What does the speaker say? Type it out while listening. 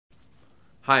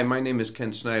Hi, my name is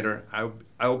Ken Snyder.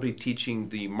 I'll be teaching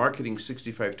the Marketing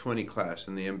 6520 class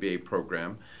in the MBA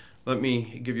program. Let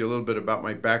me give you a little bit about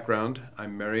my background.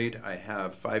 I'm married. I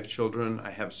have 5 children. I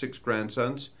have 6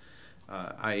 grandsons.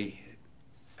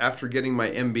 After getting my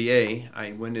MBA,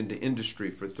 I went into industry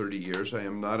for 30 years. I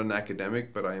am not an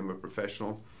academic, but I am a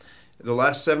professional. The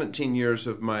last 17 years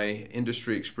of my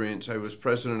industry experience, I was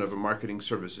president of a marketing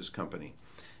services company.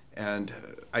 And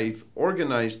I've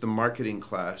organized the marketing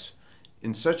class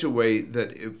in such a way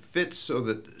that it fits so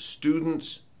that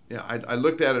students, I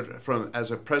looked at it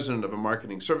as a president of a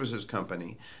marketing services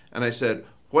company, and I said,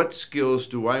 what skills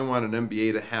do I want an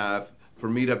MBA to have for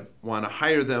me to want to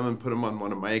hire them and put them on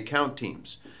one of my account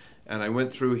teams? And I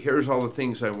went through, here's all the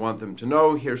things I want them to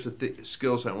know, here's the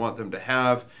skills I want them to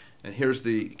have, and here's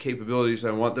the capabilities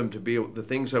I want them to be, the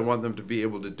things I want them to be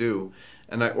able to do.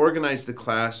 And I organized the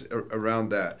class around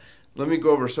that. Let me go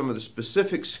over some of the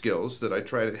specific skills that I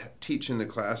try to teach in the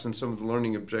class and some of the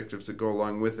learning objectives that go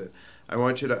along with it. I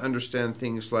want you to understand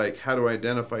things like how to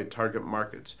identify target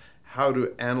markets, how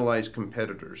to analyze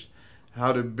competitors,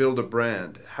 how to build a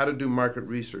brand, how to do market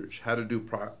research, how to do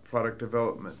product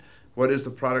development, what is the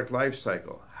product life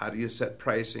cycle, how do you set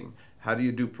pricing, how do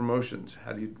you do promotions,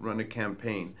 how do you run a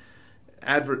campaign,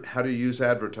 how do you use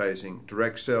advertising,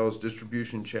 direct sales,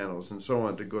 distribution channels, and so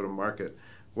on to go to market.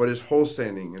 What is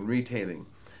wholesaling and retailing?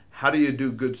 How do you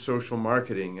do good social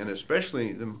marketing? And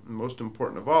especially the most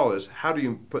important of all is how do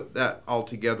you put that all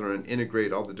together and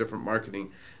integrate all the different marketing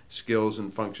skills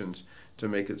and functions to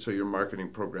make it so your marketing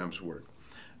programs work.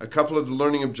 A couple of the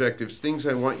learning objectives, things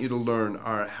I want you to learn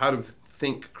are how to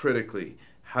think critically,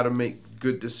 how to make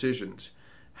good decisions,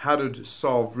 how to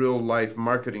solve real life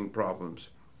marketing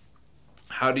problems.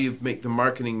 How do you make the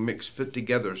marketing mix fit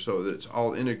together so that it's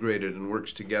all integrated and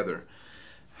works together?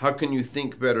 How can you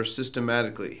think better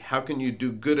systematically? How can you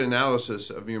do good analysis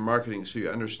of your marketing so you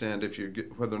understand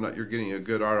whether or not you're getting a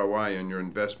good ROI on your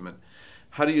investment?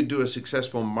 How do you do a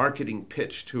successful marketing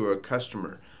pitch to a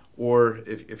customer? Or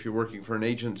if you're working for an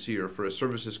agency or for a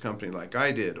services company like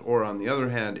I did, or on the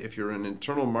other hand, if you're an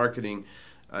internal marketing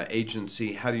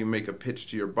agency, how do you make a pitch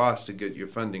to your boss to get you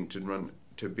funding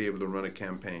to be able to run a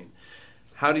campaign?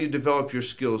 How do you develop your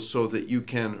skills so that you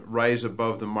can rise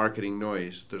above the marketing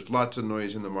noise? There's lots of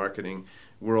noise in the marketing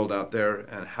world out there,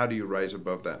 and how do you rise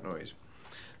above that noise?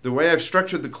 The way I've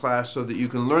structured the class so that you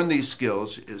can learn these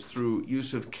skills is through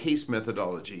use of case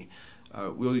methodology.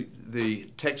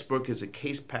 The textbook is a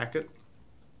case packet.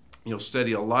 You'll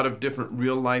study a lot of different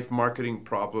real-life marketing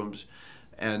problems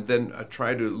and then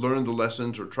try to learn the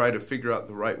lessons or try to figure out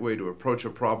the right way to approach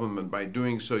a problem, and by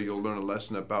doing so you'll learn a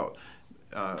lesson about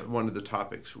one of the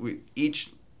topics.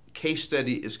 Each case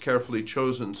study is carefully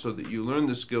chosen so that you learn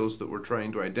the skills that we're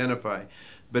trying to identify,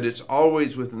 but it's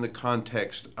always within the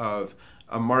context of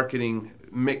a marketing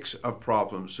mix of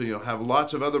problems. So you'll have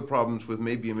lots of other problems with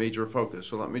maybe a major focus.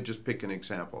 So let me just pick an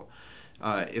example.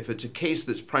 If it's a case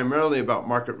that's primarily about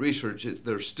market research,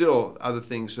 there's still other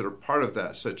things that are part of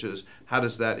that, such as how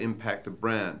does that impact the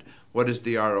brand? What is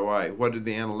the ROI? What do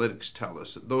the analytics tell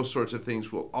us? Those sorts of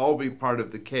things will all be part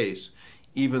of the case,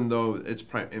 even though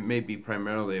it may be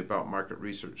primarily about market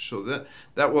research. So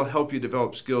that will help you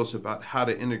develop skills about how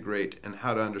to integrate and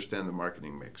how to understand the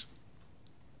marketing mix.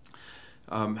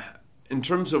 In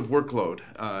terms of workload,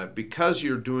 because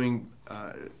you're doing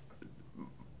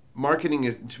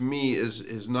marketing, to me,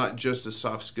 is not just a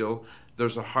soft skill.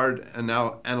 There's a hard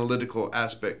analytical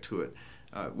aspect to it.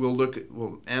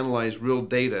 We'll analyze real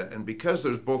data, and because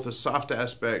there's both a soft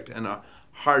aspect and a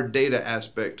hard data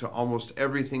aspect to almost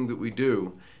everything that we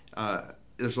do,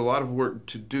 there's a lot of work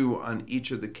to do on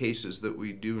each of the cases that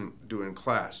we do in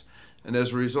class. And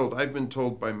as a result, I've been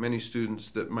told by many students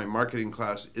that my marketing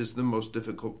class is the most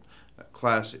difficult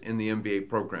class in the MBA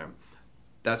program.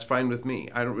 That's fine with me.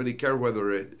 I don't really care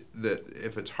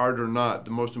if it's hard or not.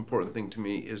 The most important thing to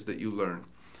me is that you learn.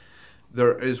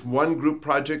 There is one group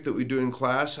project that we do in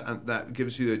class, and that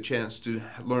gives you a chance to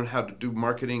learn how to do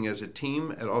marketing as a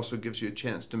team. It also gives you a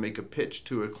chance to make a pitch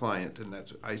to a client, and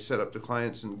I set up the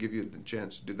clients and give you the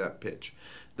chance to do that pitch.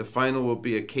 The final will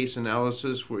be a case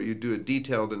analysis where you do a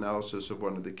detailed analysis of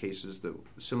one of the cases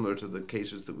similar to the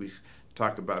cases that we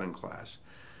talk about in class.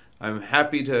 I'm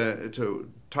happy to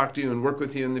talk to you and work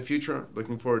with you in the future.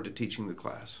 Looking forward to teaching the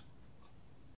class.